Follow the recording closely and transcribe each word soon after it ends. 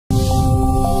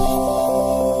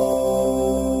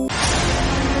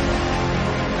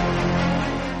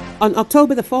On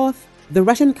October the 4th, the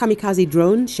Russian kamikaze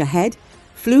drone Shahed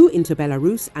flew into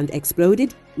Belarus and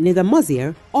exploded near the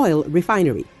Mozyr Oil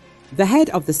Refinery. The head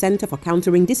of the Center for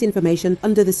Countering Disinformation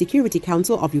under the Security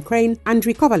Council of Ukraine,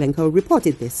 Andriy Kovalenko,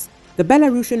 reported this. The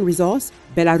Belarusian resource,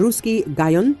 Belaruski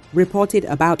Gayun, reported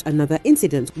about another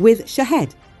incident with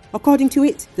Shahed. According to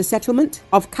it, the settlement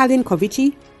of İn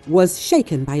Kalinkovichi was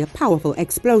shaken by a powerful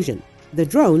explosion. The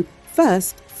drone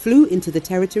first flew into the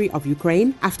territory of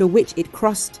Ukraine, after which it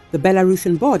crossed the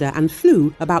Belarusian border and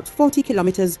flew about 40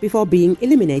 kilometers before being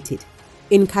eliminated.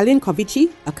 In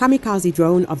Kalinkovichi, a kamikaze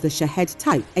drone of the Shahed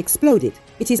type exploded.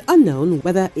 It is unknown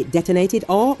whether it detonated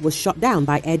or was shot down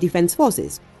by air defense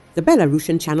forces, the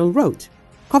Belarusian channel wrote.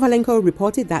 Kovalenko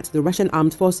reported that the Russian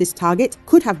armed forces' target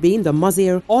could have been the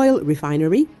Mozyr Oil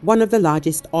Refinery, one of the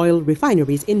largest oil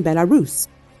refineries in Belarus.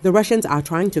 The Russians are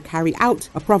trying to carry out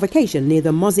a provocation near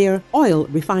the Mozyr Oil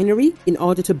Refinery in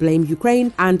order to blame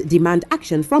Ukraine and demand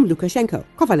action from Lukashenko,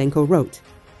 Kovalenko wrote.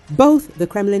 Both the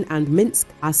Kremlin and Minsk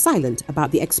are silent about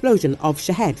the explosion of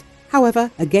Shahed. However,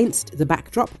 against the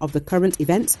backdrop of the current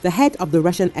events, the head of the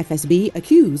Russian FSB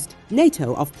accused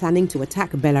NATO of planning to attack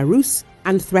Belarus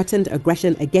and threatened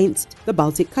aggression against the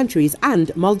Baltic countries and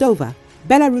Moldova.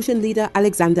 Belarusian leader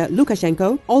Alexander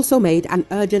Lukashenko also made an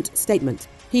urgent statement.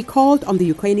 He called on the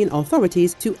Ukrainian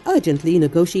authorities to urgently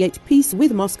negotiate peace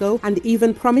with Moscow and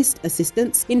even promised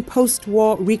assistance in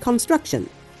post-war reconstruction.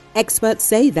 Experts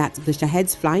say that the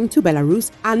Shaheds flying to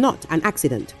Belarus are not an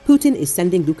accident. Putin is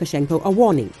sending Lukashenko a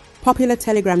warning. Popular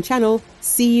Telegram channel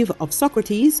Sieve of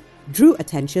Socrates drew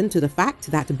attention to the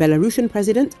fact that Belarusian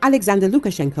President Alexander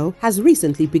Lukashenko has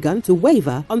recently begun to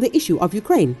waver on the issue of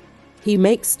Ukraine. He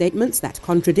makes statements that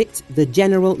contradict the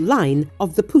general line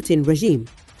of the Putin regime.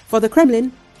 For the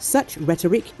Kremlin, such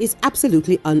rhetoric is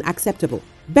absolutely unacceptable.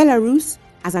 Belarus,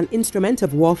 as an instrument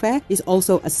of warfare, is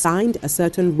also assigned a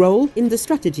certain role in the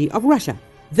strategy of Russia.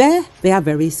 There, they are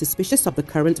very suspicious of the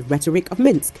current rhetoric of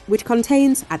Minsk, which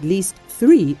contains at least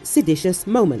 3 seditious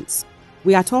moments.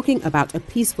 We are talking about a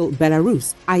peaceful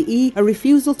Belarus, i.e. a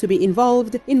refusal to be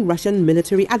involved in Russian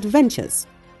military adventures.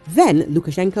 Then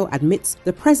Lukashenko admits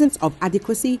the presence of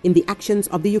adequacy in the actions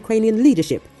of the Ukrainian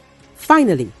leadership.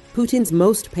 Finally, Putin's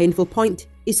most painful point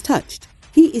is touched.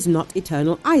 He is not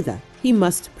eternal either. He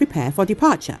must prepare for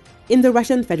departure. In the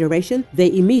Russian Federation,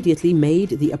 they immediately made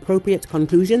the appropriate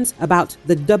conclusions about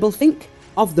the doublethink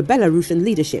of the Belarusian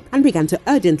leadership and began to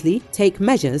urgently take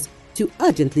measures to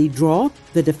urgently draw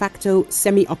the de facto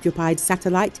semi-occupied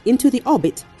satellite into the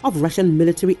orbit of Russian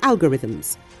military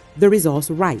algorithms. The resource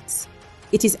writes,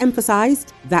 "It is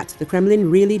emphasized that the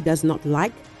Kremlin really does not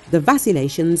like the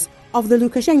vacillations of the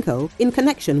Lukashenko, in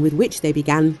connection with which they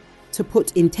began to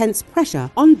put intense pressure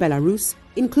on Belarus,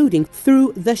 including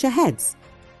through the Shaheds."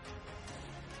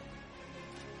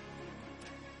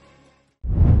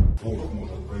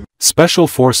 Special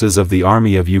forces of the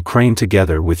Army of Ukraine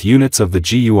together with units of the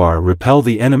GUR repel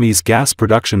the enemy's gas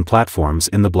production platforms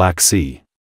in the Black Sea.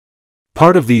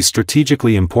 Part of these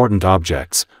strategically important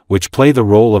objects, which play the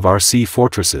role of our sea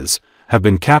fortresses, have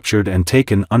been captured and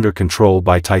taken under control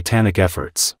by titanic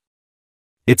efforts.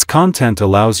 Its content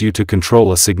allows you to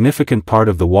control a significant part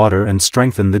of the water and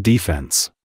strengthen the defense.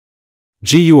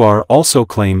 GUR also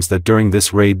claims that during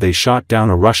this raid they shot down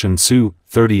a Russian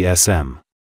Su-30 SM.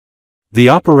 The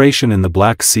operation in the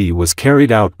Black Sea was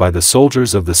carried out by the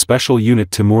soldiers of the Special Unit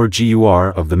Timur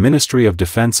GUR of the Ministry of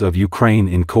Defense of Ukraine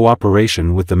in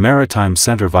cooperation with the Maritime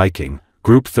Center Viking,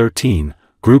 Group 13,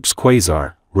 Groups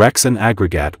Quasar, Rex and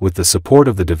Aggregate with the support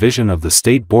of the Division of the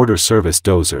State Border Service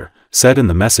Dozer, said in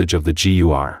the message of the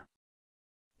GUR.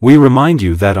 We remind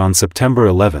you that on September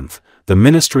 11th, the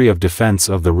Ministry of Defense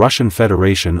of the Russian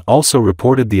Federation also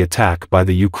reported the attack by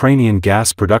the Ukrainian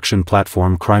gas production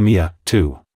platform Crimea,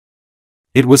 too.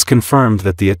 It was confirmed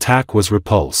that the attack was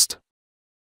repulsed.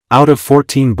 Out of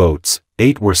 14 boats,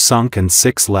 8 were sunk and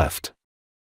 6 left.